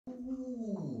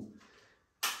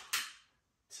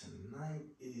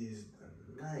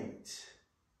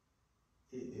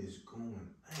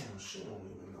She don't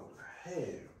even know the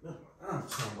hell. I'm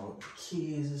talking about the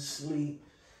kids asleep.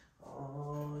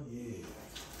 Oh, yeah.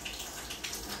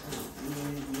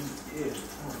 Oh, yeah.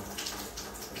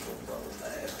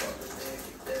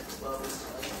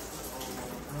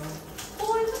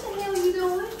 Boy, what the hell are you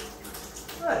doing?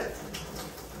 What?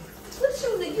 We're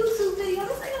shooting a YouTube video.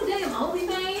 This ain't no damn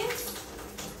OnlyFans.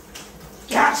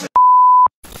 Gotcha!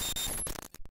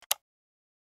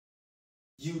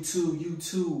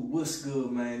 YouTube, what's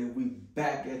good, man? And we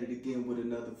back at it again with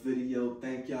another video.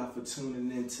 Thank y'all for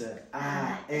tuning in to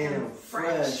I Am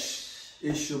Fresh.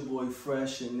 It's your boy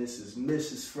Fresh, and this is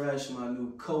Mrs. Fresh, my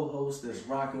new co-host that's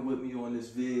rocking with me on this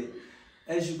vid.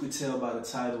 As you can tell by the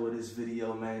title of this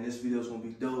video, man, this video is gonna be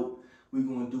dope. We're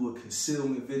gonna do a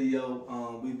concealment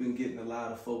video. We've been getting a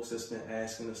lot of folks that's been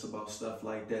asking us about stuff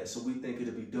like that, so we think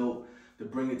it'll be dope to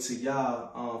bring it to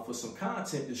y'all for some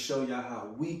content to show y'all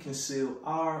how we conceal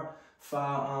our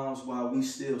firearms while we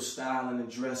still styling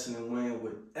and dressing and wearing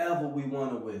whatever we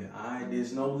want to wear. All right,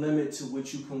 there's no limit to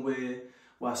what you can wear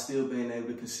while still being able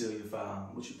to conceal your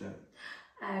firearm. What you think?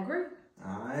 I agree.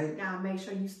 All right. Gotta make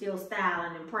sure you still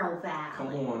styling and profiling.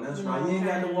 Come on, that's right. You ain't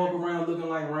got to walk around looking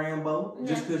like Rambo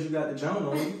just because you got the Joan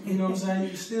on you. You know what I'm saying? You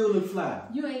can still look fly.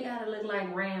 You ain't gotta look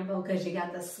like Rambo because you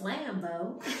got the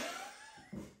Slambo.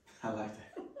 I like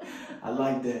that. I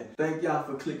like that. Thank y'all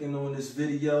for clicking on this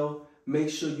video. Make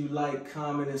sure you like,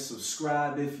 comment, and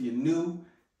subscribe if you're new.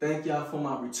 Thank y'all for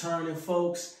my returning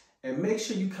folks. And make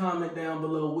sure you comment down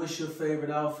below what's your favorite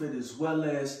outfit, as well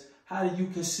as how do you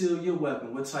conceal your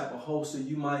weapon? What type of holster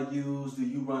you might use? Do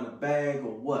you run a bag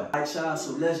or what? All right, y'all,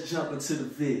 so let's jump into the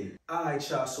vid. All right,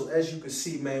 y'all, so as you can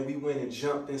see, man, we went and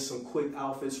jumped in some quick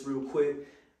outfits real quick.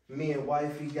 Me and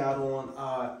wifey got on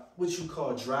our, what you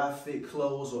call dry fit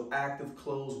clothes or active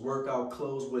clothes, workout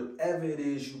clothes, whatever it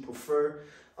is you prefer.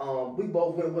 We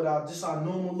both went with just our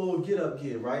normal little get up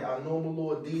gear, right? Our normal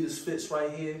little Adidas fits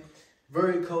right here.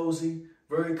 Very cozy,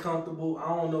 very comfortable. I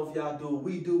don't know if y'all do what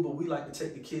we do, but we like to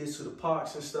take the kids to the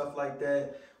parks and stuff like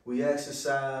that. We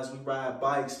exercise, we ride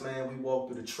bikes, man. We walk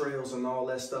through the trails and all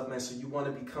that stuff, man. So you want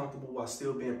to be comfortable while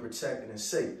still being protected and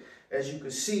safe. As you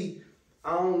can see,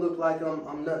 I don't look like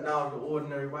I'm nothing out of the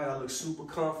ordinary, right? I look super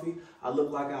comfy. I look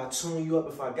like I'll tune you up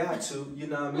if I got to, you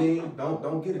know what I mean?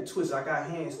 Don't get it twisted. I got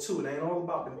hands too. It ain't all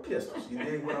about them pistols. You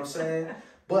dig what I'm saying?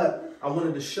 But I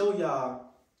wanted to show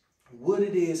y'all what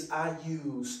it is I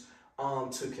use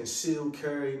to conceal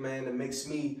carry, man, that makes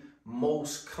me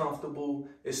most comfortable,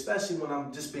 especially when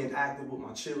I'm just being active with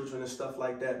my children and stuff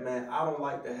like that, man. I don't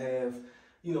like to have,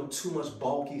 you know, too much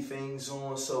bulky things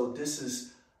on, so this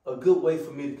is a good way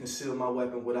for me to conceal my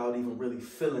weapon without even really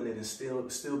feeling it and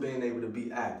still being able to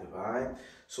be active, all right?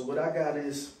 So what I got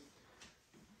is,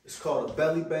 it's called a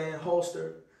belly band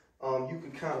holster. You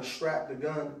can kind of strap the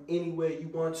gun any way you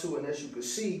want to, and as you can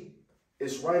see,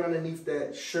 it's right underneath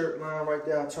that shirt line right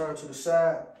there. I turn to the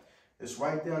side. It's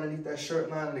right there underneath that shirt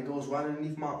line, and it goes right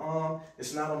underneath my arm.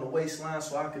 It's not on the waistline,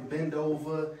 so I can bend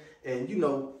over and, you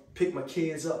know, pick my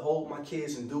kids up, hold my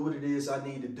kids, and do what it is I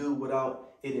need to do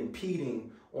without it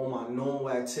impeding on my normal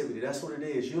activity. That's what it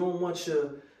is. You don't want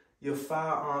your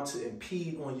firearm to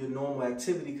impede on your normal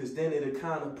activity, because then it'll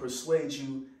kind of persuade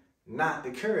you not to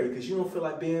carry, because you don't feel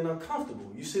like being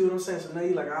uncomfortable. You see what I'm saying? So now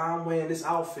you're like, I'm wearing this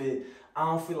outfit. I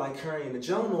don't feel like carrying the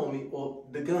gun on me or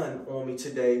the gun on me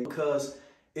today because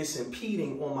it's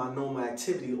impeding on my normal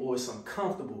activity or it's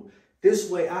uncomfortable. This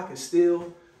way I can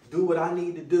still do what I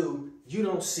need to do. You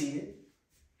don't see it.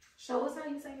 Show us how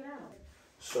you take it out.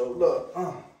 So look,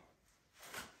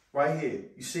 right here.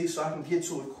 You see, so I can get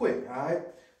to it quick, all right?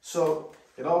 So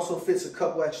it also fits a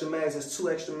couple extra mags. There's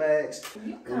 2 extra mags.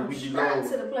 You come straight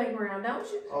to the playground, don't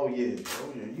you? Oh yeah,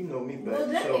 you know me, baby. Well,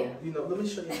 damn. So, you know, let me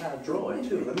show you how to draw it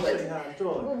too. Let me show you how to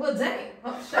draw it. Well, damn. I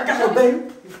got your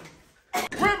baby.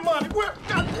 Rent money,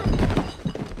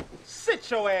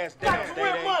 sit your ass down. Got the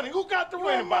rent money. Who got the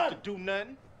rent money? About to do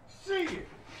nothing. See it.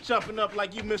 Jumping up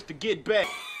like you Mr. Get Back.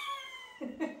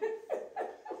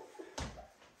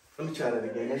 Let me try that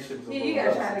again. That shit was a Yeah, little you gotta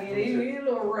rough. try to get it. You're a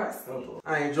little rusty.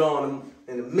 I ain't drawing them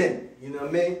in a minute. You know what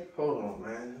I mean? Hold on,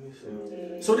 man. Let me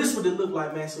see. Yeah. So this what it look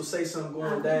like, man. So say something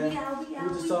going down. We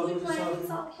just talking.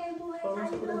 It's okay, boy.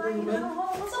 How you doing?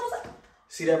 What's up?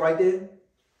 See that right there?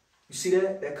 You see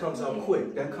that? That comes out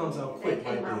quick. That comes out quick right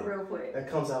there. That came out real quick. That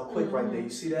comes out quick right there. You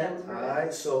see that? All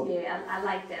right, so. Yeah, I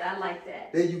like that. I like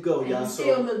that. There you go, y'all. You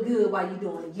still look good while you're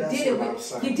doing it.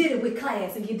 You did it with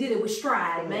class, and you did it with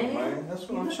stride, man. That's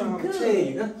what I'm trying to tell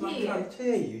you. That's what I'm trying to tell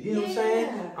you. You know what I'm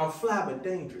saying? I'm fly but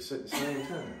dangerous at the same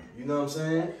time. You know what I'm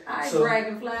saying? All right,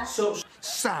 dragonfly.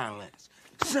 Silence.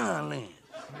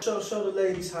 Show the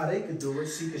ladies how they could do it.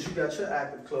 See, because you got your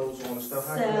active clothes on and stuff.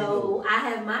 How can they do So it? I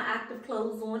have my active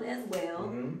clothes on as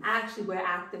well. I actually wear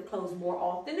active clothes more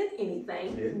often than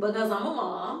anything because I'm a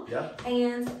mom.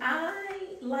 And I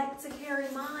like to carry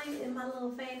mine in my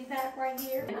little fanny pack right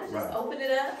here. And I just open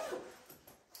it up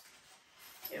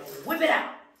and whip it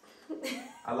out.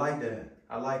 I like that.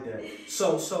 I like that.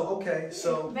 So okay,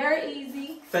 so very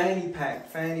easy. Fanny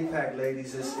pack,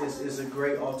 ladies, is a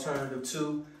great alternative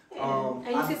too. And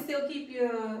you can still keep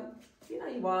your,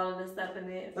 your wallet and stuff in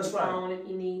it. That's right. Phone if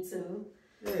you need to.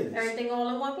 Yes. Everything all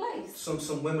in one place.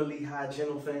 Some womanly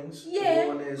hygienical things. Yeah.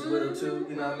 Go in there as well too.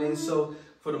 You know what I mean? So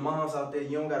for the moms out there,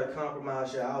 you don't gotta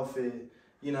compromise your outfit.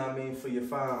 You know what I mean, for your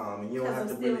firearm, and you don't have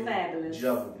to really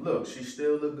juggle. Look, she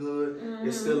still look good.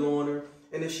 It's still on her.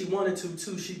 And if she wanted to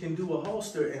too, she can do a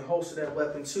holster and holster that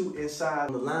weapon too inside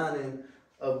the lining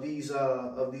of these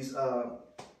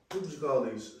what would you call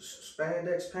these?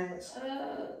 Spandex pants?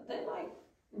 They like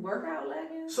workout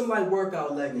leggings. Some like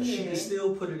workout leggings. She can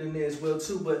still put it in there as well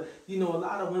too. But a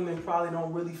lot of women probably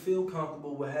don't really feel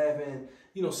comfortable with having,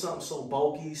 something so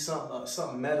bulky,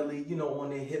 something metally, on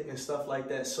their hip and stuff like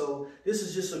that. So this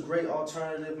is just a great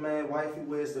alternative, man. Wifey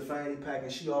wears the fanny pack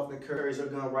and she often carries her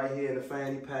gun right here in the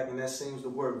fanny pack, and that seems to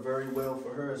work very well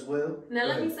for her as well. Now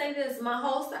let me say this, my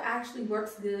holster actually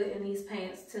works good in these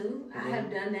pants too. I have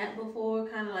done that before,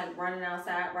 kind of like running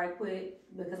outside right quick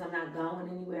because I'm not going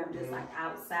anywhere. I'm just like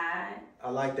outside.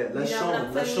 I like that. Let's show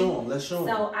them. Let's show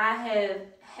them. So I have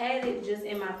had it just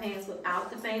in my pants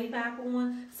without the fanny pack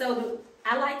on. So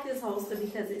I like this holster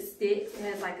because it sticks. It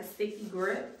has like a sticky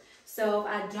grip. So if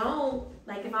I don't,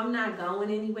 like if I'm not going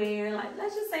anywhere, like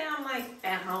let's just say I'm like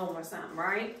at home or something,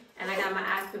 right? And I got my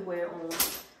activewear on.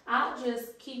 I'll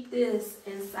just keep this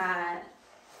inside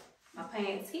my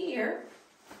pants here.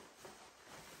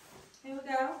 Here we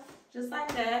go. Just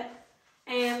like that.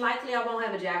 And likely I won't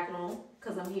have a jacket on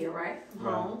because I'm here, right? I'm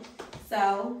home.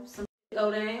 So some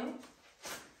go down.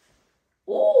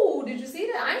 Oh, did you see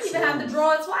that? I didn't even have to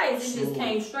draw it twice. It just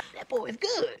came straight. That boy is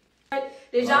good.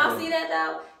 Did y'all see that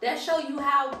though? That show you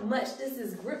how much this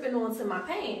is gripping onto my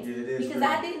pants. Yeah, it is. Because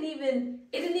it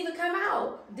didn't even come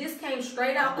out. This came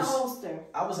straight out the holster.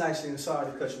 I was actually,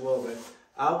 sorry to cut you over,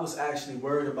 I was actually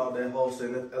worried about that holster.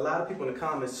 And a lot of people in the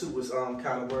comments too was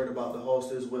kind of worried about the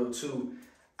holster as well too.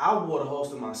 I wore the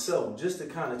holster myself just to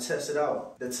kind of test it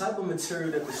out. The type of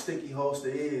material that the sticky holster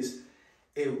is,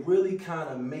 it really kind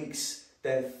of makes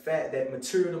that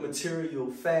material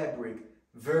fabric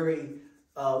very,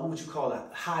 what would you call it,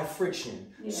 high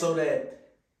friction. So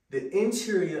that the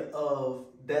interior of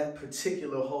that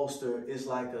particular holster is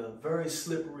like a very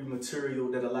slippery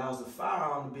material that allows the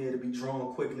firearm to be able to be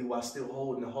drawn quickly while still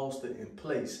holding the holster in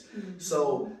place.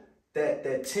 So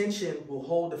that tension will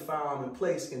hold the firearm in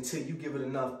place until you give it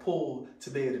enough pull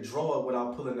to be able to draw it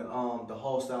without pulling the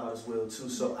holster out as well too.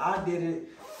 So I did it.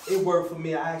 It worked for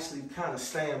me. I actually kind of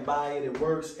stand by it. It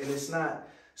works, and it's not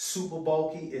super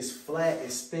bulky. It's flat.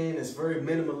 It's thin. It's very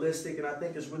minimalistic, and I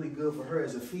think it's really good for her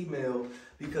as a female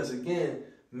because, again,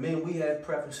 men, we have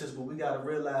preferences, but we got to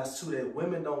realize too that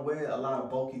women don't wear a lot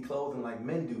of bulky clothing like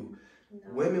men do.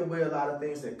 No. Women wear a lot of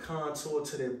things that contour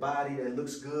to their body that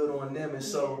looks good on them, and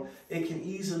so it can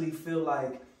easily feel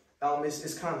like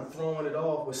it's kind of throwing it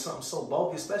off with something so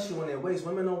bulky, especially on their waist.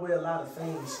 Women don't wear a lot of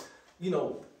things,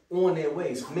 on their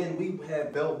waist. Men, we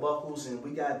have belt buckles and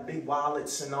we got big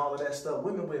wallets and all of that stuff.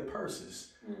 Women wear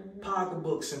purses,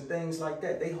 pocketbooks and things like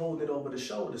that. They hold it over the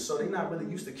shoulders, so they're not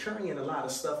really used to carrying a lot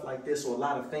of stuff like this or a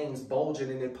lot of things bulging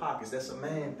in their pockets. That's a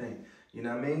man thing. You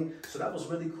know what I mean? So that was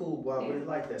really cool. Boy, I really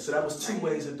like that. So that was two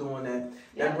ways of doing that.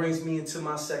 That brings me into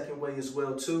my second way as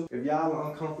well too. If y'all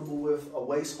are uncomfortable with a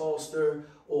waist holster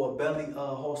or a belly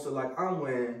holster like I'm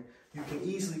wearing, you can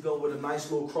easily go with a nice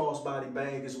little crossbody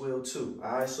bag as well too.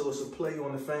 All right, so it's a play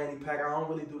on the fanny pack. I don't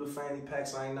really do the fanny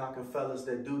packs. I ain't knocking fellas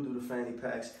that do the fanny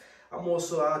packs. I do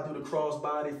the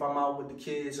crossbody if I'm out with the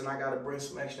kids and I gotta bring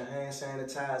some extra hand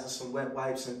sanitizer, some wet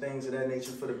wipes and things of that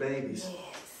nature for the babies.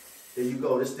 There you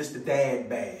go. This the dad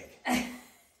bag.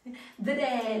 The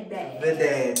dad bag. The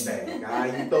dad bag. All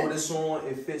right, you throw this on,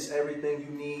 it fits everything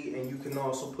you need, and you can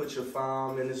also put your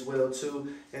firearm in as well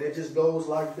too. And it just goes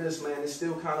like this, man. It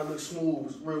still kind of looks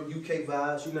smooth, real UK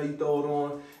vibes. You throw it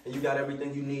on, and you got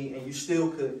everything you need, and you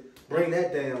still could bring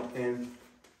that down, and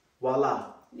voila.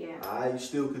 Yeah. All right, you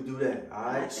still could do that. All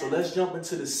right, so let's jump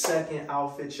into the second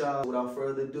outfit, y'all. Without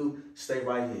further ado, stay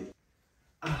right here.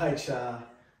 All right, y'all.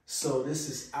 So this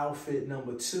is outfit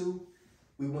number 2.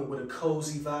 We went with a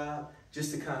cozy vibe,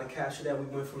 just to kind of capture that. We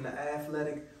went from the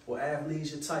athletic or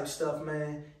athleisure type stuff,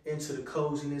 man, into the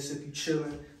coziness if you're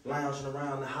chilling, lounging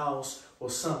around the house, or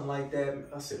something like that.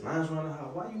 I said, lounge around the house.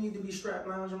 Why you need to be strapped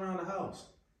lounging around the house?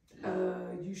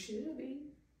 You should be.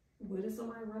 What if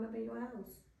somebody run up in your house?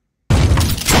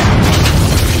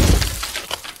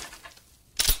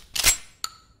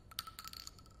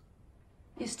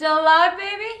 You still alive,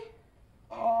 baby?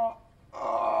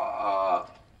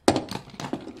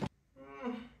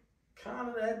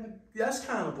 That's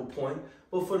kind of a point.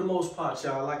 But for the most part,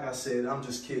 y'all, like I said, I'm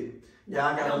just kidding. Yeah,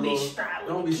 I got don't a little. Be strapped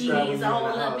Don't with be strapped kids all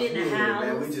up in the house.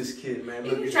 Man, we just kidding, man.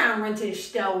 You can try and run to the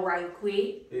store right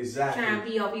quick. Exactly. Try and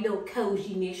be all your little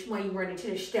coziness while you running to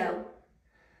the store.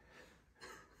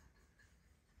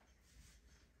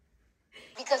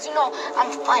 Because, you know,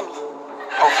 I'm funny.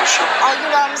 Oh, for sure. Oh, you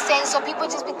know what I'm saying? So people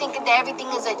just be thinking that everything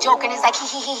is a joke, and it's like,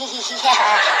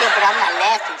 yeah, but I'm not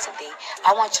laughing today.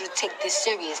 I want you to take this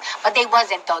serious. But they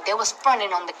wasn't, though. They was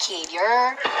fronting on the kid, you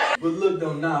heard? But look,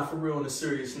 though, nah, for real, on a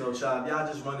serious note, y'all, y'all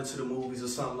just run into the movies or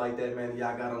something like that, man,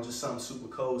 y'all got on just something super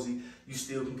cozy, you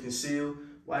still can conceal.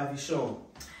 Wifey, show them.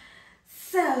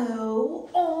 So,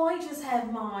 I just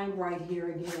have mine right here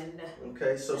again.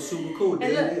 Okay, so super cool. And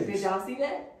There look, it is. did y'all see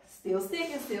that? Still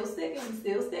sticking, still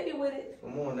sticking with it.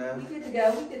 Come on now. We good to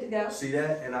go, we good to go. See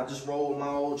that? And I just rolled my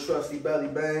old trusty belly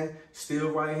band, still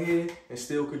right here, and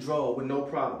still could draw it with no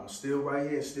problem. Still right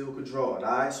here, and still could draw it,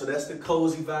 all right? So that's the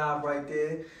cozy vibe right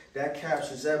there. That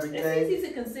captures everything. It's easy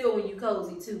to conceal when you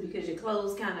cozy, too, because your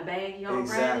clothes kind of baggy already.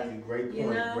 Exactly. Great point.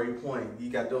 You know? Great point. You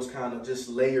got those kind of just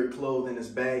layered clothing that's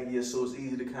baggier, so it's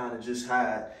easy to kind of just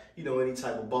hide, you know, any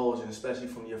type of bulging, especially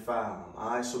from your firearm,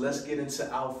 all right? So let's get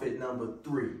into outfit number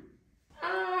 3. All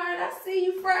right, I see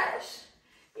you fresh.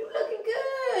 You looking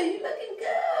good. You looking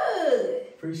good.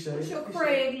 Appreciate What's it. your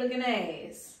Craig looking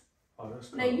ass? Oh, that's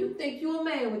cool. Now, you think you a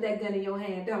man with that gun in your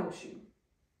hand, don't you?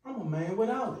 I'm a man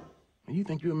without it. You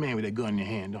think you're a man with that gun in your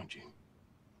hand, don't you?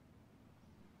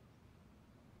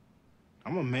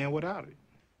 I'm a man without it.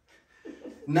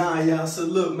 Nah, y'all, so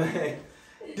look, man.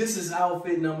 This is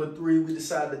outfit number 3. We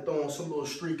decided to throw on some little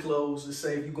street clothes to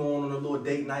say if you're going on a little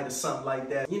date night or something like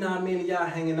that. You know what I mean? Y'all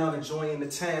hanging out, enjoying the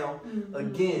town.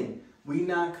 Again, we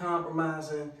not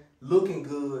compromising, looking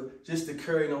good, just to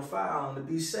carry no firearm to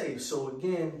be safe. So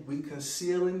again, we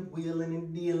concealing, wheeling,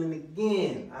 and dealing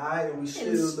again. All right, and we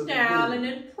still looking good. Styling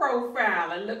and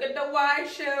profiling. Look at the white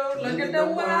shoes. Look at the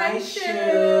white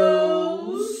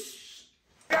shoes.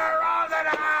 You're wrong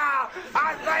now.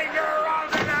 I say you're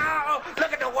wrong now.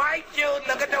 Look at the white shoes.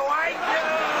 Look at the white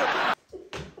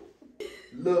shoes.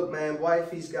 Look, man,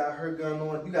 wifey's got her gun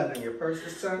on. You got it in your purse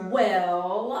this time?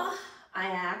 Well, I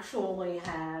actually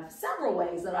have several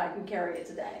ways that I can carry it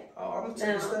today. Oh, I'm gonna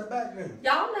take a step back then.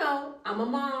 Y'all know I'm a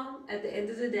mom at the end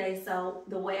of the day, so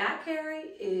the way I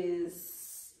carry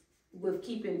is with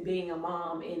keeping being a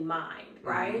mom in mind,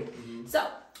 right? So,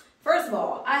 first of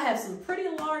all, I have some pretty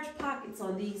large pockets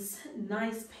on these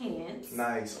nice pants.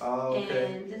 Nice. Oh,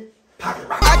 okay. And Pocket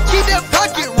rocket. I keep that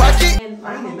pocket rocket. and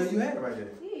I didn't even know you had it right there.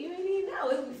 yeah, you didn't even know.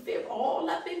 It would fit all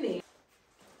up in there.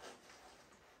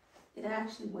 It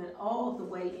actually went all the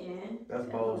way in. That's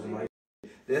balls, Mike.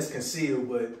 That's concealed,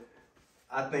 but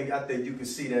I think you can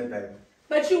see that, baby.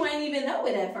 But you ain't even know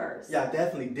it at first. Yeah, I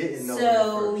definitely didn't know it So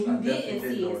at first. you I definitely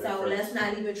didn't see know it. at So first. let's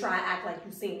not even try to act like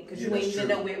you seen it, because Yeah, you ain't that's even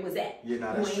true. know where it was at. Yeah,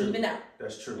 nah, you that's ain't true. even know.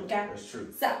 That's true. Okay? That's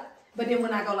true. So, but then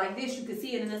when I go like this, you can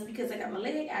see it, and that's because I got my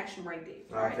leg action right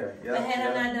there. Right? Okay, yeah, But had yeah.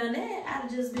 I not done that, I'd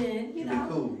have just been, you know, been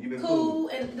cool. You been cool,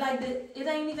 and like it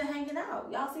ain't even hanging out.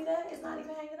 Y'all see that? It's not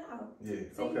even hanging out. Yeah.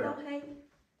 See, Okay. don't hate.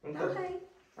 Don't Okay. hate.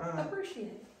 All right. Appreciate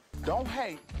it. Don't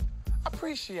hate.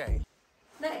 Appreciate.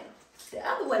 Now, the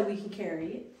other way we can carry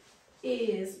it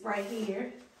is right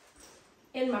here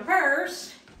in my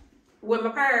purse, with my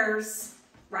purse,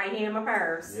 right here in my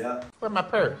purse. Yeah. Where's my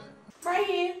purse? Right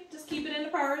here, just keep it in the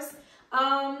purse.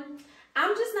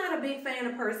 I'm just not a big fan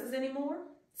of purses anymore,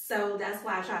 so that's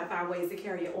why I try to find ways to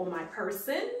carry it on my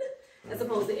person as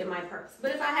opposed to in my purse.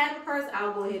 But if I have a purse,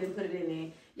 I'll go ahead and put it in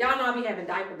there. Y'all know I be having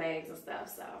diaper bags and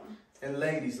stuff, so. And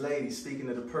ladies, speaking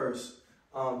of the purse,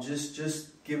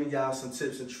 just giving y'all some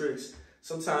tips and tricks.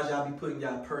 Sometimes y'all be putting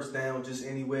y'all purse down just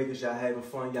anyway because y'all having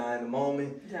fun, y'all in the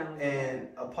moment. And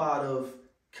a part of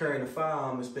carrying a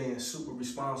firearm is being super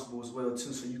responsible as well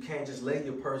too. So you can't just lay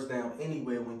your purse down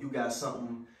anywhere when you got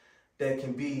something that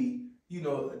can be, you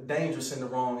know, dangerous in the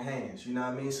wrong hands. You know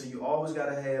what I mean? So you always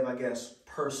gotta have, I guess,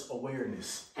 purse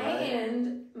awareness. Right?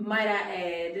 And might I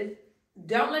add,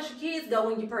 don't let your kids go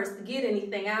in your purse to get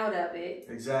anything out of it.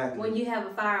 Exactly. When you have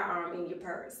a firearm in your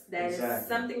purse. That is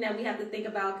something that we have to think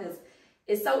about, because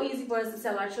it's so easy for us to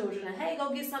tell our children, hey,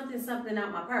 go get something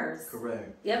out my purse.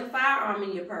 Correct. You have a firearm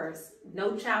in your purse.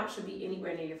 No child should be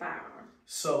anywhere near your firearm.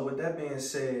 So with that being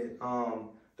said,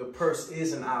 the purse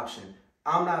is an option.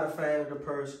 I'm not a fan of the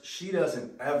purse. She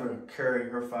doesn't ever carry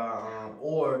her firearm,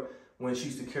 or when she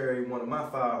used to carry one of my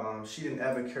firearms, she didn't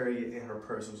ever carry it in her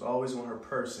purse. It was always on her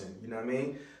person, you know what I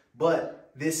mean?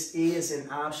 But this is an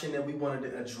option that we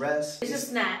wanted to address. It's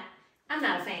just not, I'm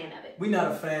not a fan of it. We're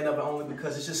not a fan of it only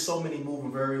because it's just so many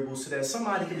moving variables so that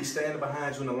somebody could be standing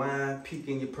behind you in the line,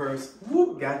 peeking your purse,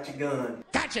 whoop, got your gun.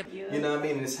 Gotcha. You know what I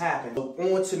mean? And it's happened. So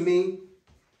on to me,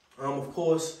 of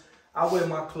course, I wear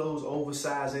my clothes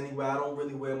oversized anyway. I don't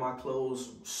really wear my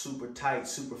clothes super tight,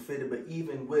 super fitted, but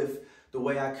even with the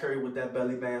way I carry with that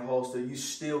belly band holster, you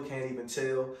still can't even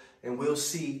tell. And we'll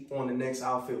see on the next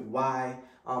outfit why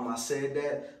I said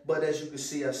that. But as you can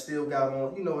see, I still got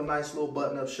on, you know, a nice little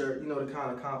button-up shirt, you know, the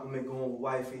kind of compliment going with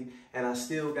wifey. And I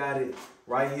still got it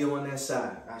right here on that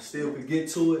side. I still could get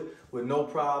to it with no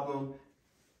problem.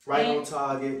 Right on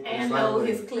target. And load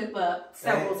his clip up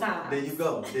several times. There you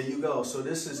go. There you go. So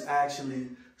this is actually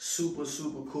super,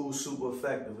 super cool, super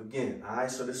effective. Again, all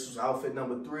right? So this was outfit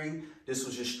number 3. This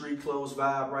was your street clothes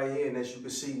vibe right here. And as you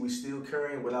can see, we still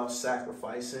carrying without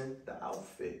sacrificing the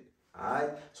outfit. All right?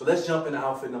 So let's jump into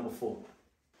outfit number 4.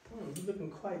 You're looking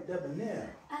quite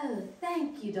debonair. Oh,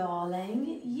 thank you,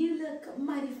 darling. You look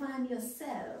mighty fine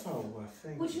yourself. Oh, well,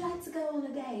 thank you. Would you like to go on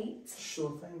a date?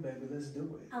 Sure thing, baby. Let's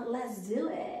do it. Let's do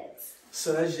it.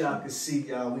 So as y'all can see,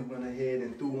 y'all, we went ahead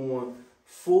and threw on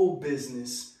full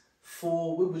business,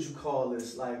 full, what would you call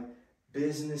this? Like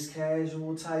business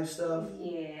casual type stuff?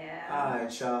 Yeah. All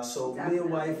right, y'all. So Definitely. me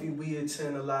and wifey, we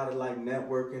attend a lot of like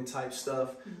networking type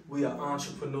stuff. We are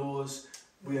entrepreneurs.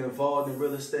 We are involved in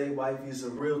real estate. Wifey is a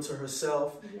realtor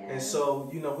herself. Yes. And so,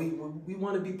 you know, we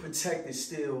want to be protected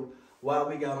still while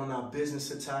we got on our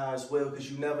business attire as well,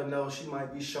 because you never know, she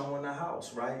might be showing the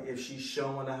house, right? If she's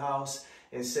showing the house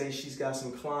and say she's got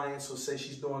some clients, or say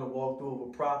she's doing a walkthrough of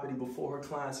a property before her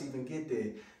clients even get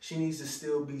there, she needs to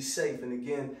still be safe. And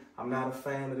again, I'm not a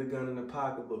fan of the gun in the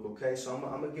pocketbook, okay? So I'm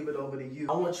going to give it over to you.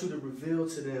 I want you to reveal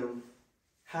to them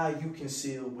how you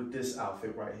conceal with this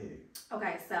outfit right here.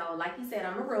 Okay, so like you said,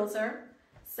 I'm a realtor.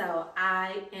 So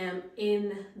I am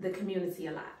in the community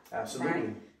a lot. Absolutely.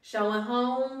 Right? Showing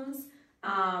homes.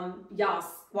 Y'all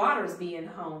squatters be in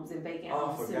homes and vacant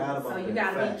homes too. So you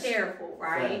gotta be careful,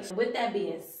 right? Facts. With that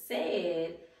being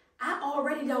said, I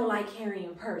already don't like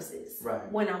carrying purses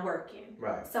when I'm working.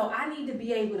 Right. So I need to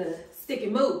be able to stick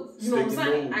and move. You know what I'm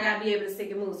saying? I gotta be able to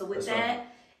stick and move. So with that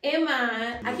in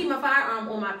mind, I keep my firearm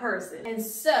on my person. And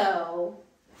so,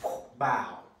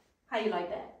 bow. How you like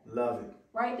that? Love it.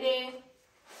 Right there,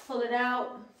 pull it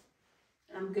out,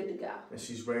 I'm good to go. And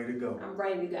she's ready to go. I'm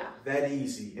ready to go. That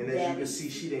easy. And as you can see,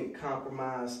 she didn't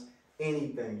compromise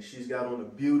anything. She's got on a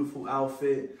beautiful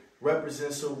outfit,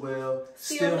 represents her well,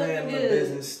 still handling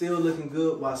business, still looking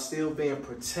good while still being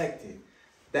protected.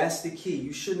 That's the key.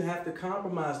 You shouldn't have to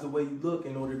compromise the way you look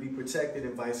in order to be protected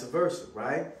and vice versa,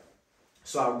 right?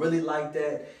 So I really like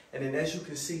that. And then as you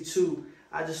can see too,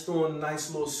 I just threw on a nice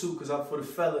little suit because for the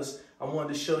fellas, I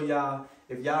wanted to show y'all,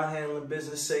 if y'all handling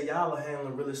business, say y'all are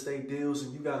handling real estate deals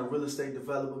and you got a real estate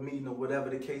developer meeting or whatever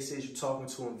the case is, you're talking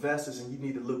to investors and you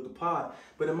need to look the part,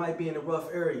 but it might be in a rough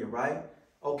area, right?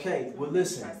 Okay, well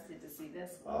listen. I'm interested to see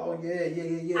this one. Oh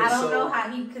yeah. I don't know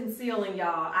how he concealing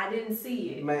y'all. I didn't see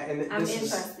it. Man, and I'm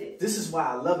interested. This is why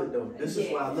I love it though. This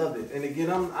is why I love it. And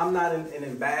again, I'm not an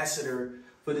ambassador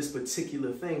for this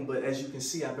particular thing, but as you can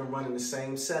see, I've been running the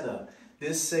same setup.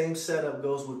 This same setup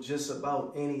goes with just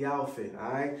about any outfit,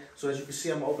 all right? So as you can see,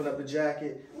 I'm gonna open up the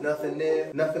jacket, nothing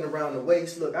there, nothing around the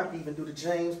waist. Look, I can even do the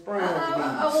James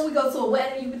Brown. When we go to a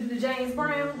wedding, you can do the James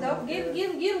Brown. Go, get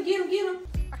him.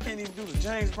 I can't even do the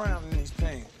James Brown in these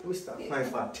pants. Let me stop playing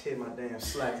before I tear my damn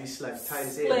slacks. These slacks tight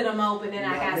as hell. Split them open and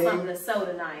I got something to sew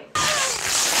tonight.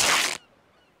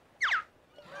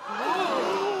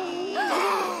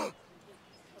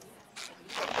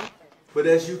 But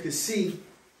as you can see,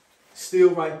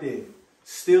 still right there,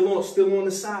 still on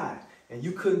the side, and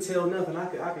you couldn't tell nothing. I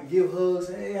could give hugs.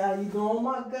 Hey, how you doing? Oh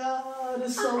my God,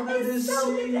 it's so good to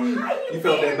see you. You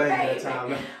felt that bang that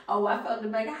time, man. Oh, I felt the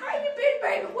bang. How you been,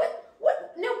 baby? What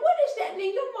is that?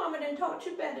 Then your mama done taught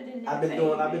you better than that.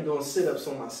 I've been doing sit-ups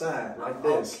on my side like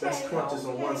this. That's crunches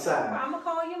on one side. I'm gonna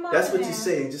call your mama. That's what you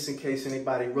say, just in case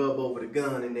anybody rub over the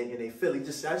gun and they feel it.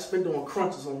 I just been doing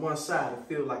crunches on one side and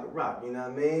feel like a rock. You know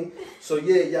what I mean? So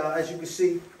yeah, y'all, as you can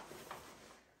see,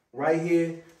 right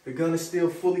here, the gun is still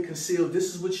fully concealed.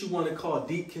 This is what you want to call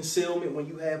deep concealment when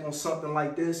you have on something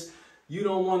like this. You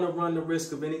don't want to run the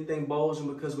risk of anything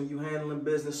bulging, because when you're handling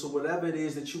business or whatever it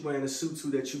is that you're wearing a suit to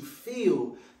that you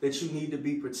feel that you need to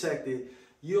be protected,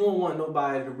 you don't want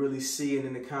nobody to really see it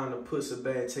and it kind of puts a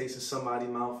bad taste in somebody's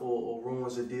mouth or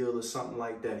ruins a deal or something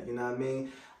like that. You know what I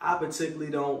mean? I particularly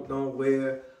don't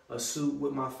wear a suit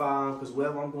with my firearm, because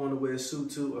wherever I'm going to wear a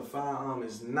suit to, a firearm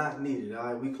is not needed. All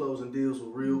right, we closing deals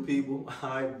with real people. All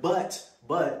right,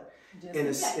 but in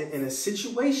a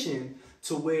situation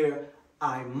to where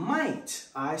I might,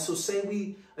 all right, so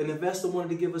say an investor wanted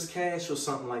to give us cash or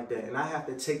something like that, and I have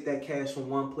to take that cash from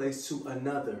one place to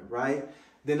another, right?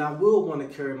 Then I will want to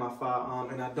carry my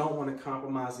firearm, and I don't want to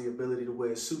compromise the ability to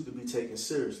wear a suit to be taken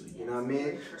seriously. You know what I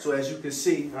mean? So as you can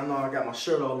see, I know I got my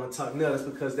shirt all untucked now. That's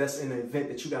because that's in the event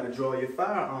that you got to draw your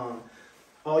firearm.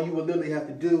 All you will literally have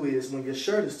to do is, when your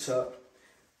shirt is tucked,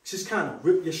 just kind of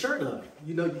rip your shirt up.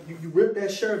 You know, you rip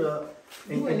that shirt up.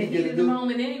 And you in the heat of the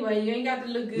moment anyway. You ain't got to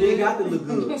look good. You ain't got to look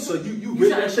good. So you rip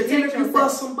that shirt. Even if you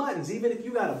bust some buttons, even if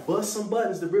you got to bust some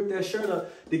buttons to rip that shirt up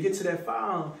to get to that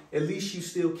firearm, at least you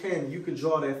still can. You can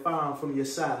draw that firearm from your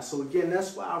side. So again,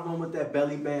 that's why I run with that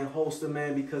belly band holster,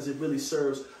 man, because it really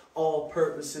serves all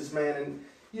purposes, man. And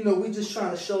you know, we just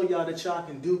trying to show y'all that y'all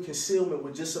can do concealment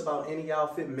with just about any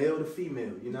outfit, male to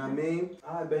female. You know what I mean?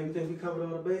 All right, baby, you think we covered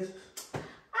all the bases?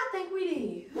 I think we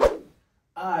did.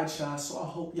 Alright, y'all, so I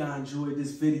hope y'all enjoyed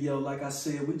this video. Like I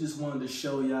said, we just wanted to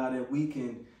show y'all that we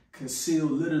can conceal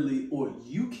literally, or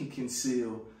you can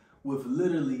conceal with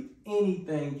literally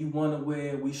anything you want to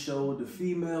wear. We showed the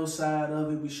female side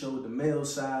of it, we showed the male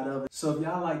side of it. So if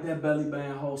y'all like that belly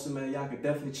band holster, man, y'all can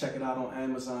definitely check it out on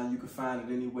Amazon. You can find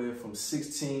it anywhere from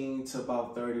 $16 to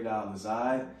about $30,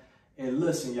 alright? And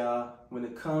listen, y'all, when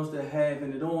it comes to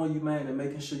having it on you, man, and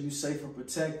making sure you're safe and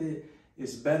protected,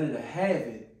 it's better to have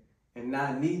it and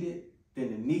not need it than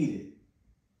to need it.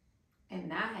 And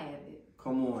not have it.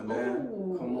 Come on, man.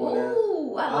 Ooh, come on, man.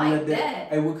 Ooh, I like that.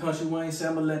 Hey, what Country Wayne said?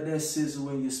 I'm going to let that sizzle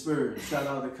in your spirit. Shout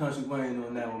out to Country Wayne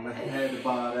on that one, man. He had to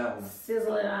borrow that one.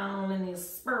 Sizzle it on in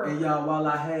his spirit. And y'all, while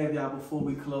I have y'all, before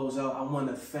we close out, I want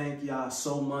to thank y'all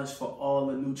so much for all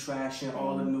the new traction,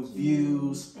 all the new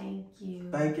views. Thank you.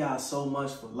 Thank y'all so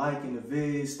much for liking the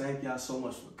vids. Thank y'all so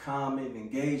much for commenting,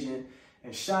 engaging.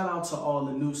 And shout out to all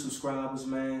the new subscribers,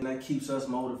 man. That keeps us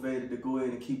motivated to go ahead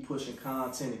and keep pushing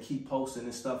content and keep posting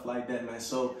and stuff like that, man.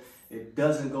 So it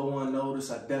doesn't go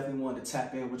unnoticed. I definitely wanted to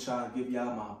tap in with y'all and give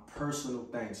y'all my personal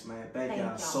thanks, man. Thank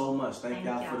y'all so much. Thank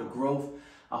y'all for the growth.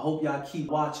 I hope y'all keep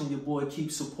watching your boy,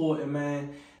 keep supporting,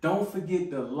 man. Don't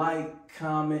forget to like,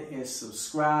 comment, and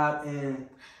subscribe, and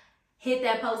hit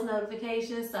that post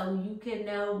notification so you can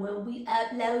know when we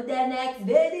upload the next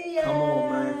video. Come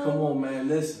on, man. Come on, man.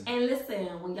 Listen. And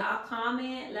listen, when y'all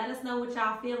comment, let us know what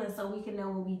y'all feeling so we can know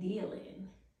what we dealing.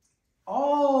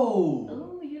 Oh.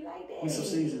 Ooh, you like that? Put some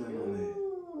seasoning on there.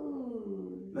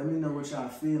 Let me know what y'all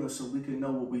feeling so we can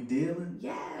know what we dealing.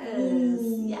 Yes.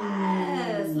 Ooh.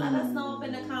 Yes. Let us know up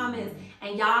in the comments.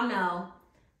 And y'all know,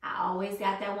 I always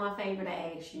got that one favor to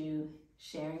ask you.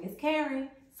 Sharing is caring.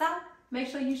 So make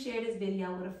sure you share this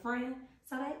video with a friend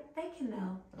so that they can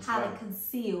know how to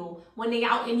conceal when they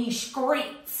out in these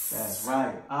streets. That's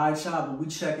right. All right, y'all, but we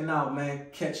checking out, man.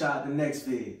 Catch y'all at the next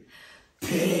vid.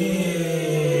 Peace.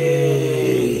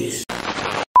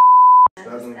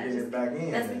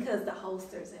 That's because the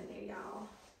holster's in there, y'all.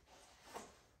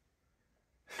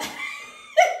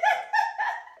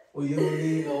 Well, you don't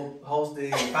need no holster in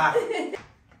your pocket.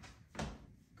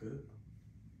 Good.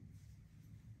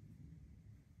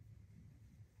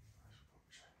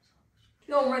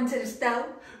 You gonna run to the stove?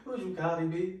 Who's you, Cardi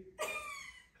B?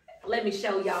 Let me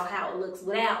show y'all how it looks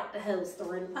without the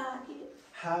holster in the pocket.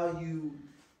 How you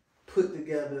put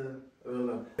together,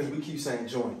 because we keep saying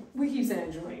joint. We keep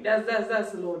saying joint.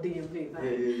 That's a little DMV,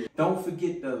 right? Yeah. Don't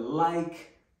forget to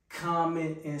like,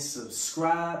 comment, and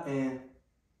subscribe, and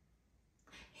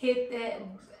hit that.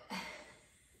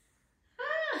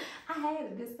 I had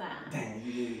it this time. Damn,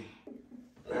 you did.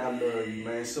 I love you,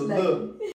 man. So look.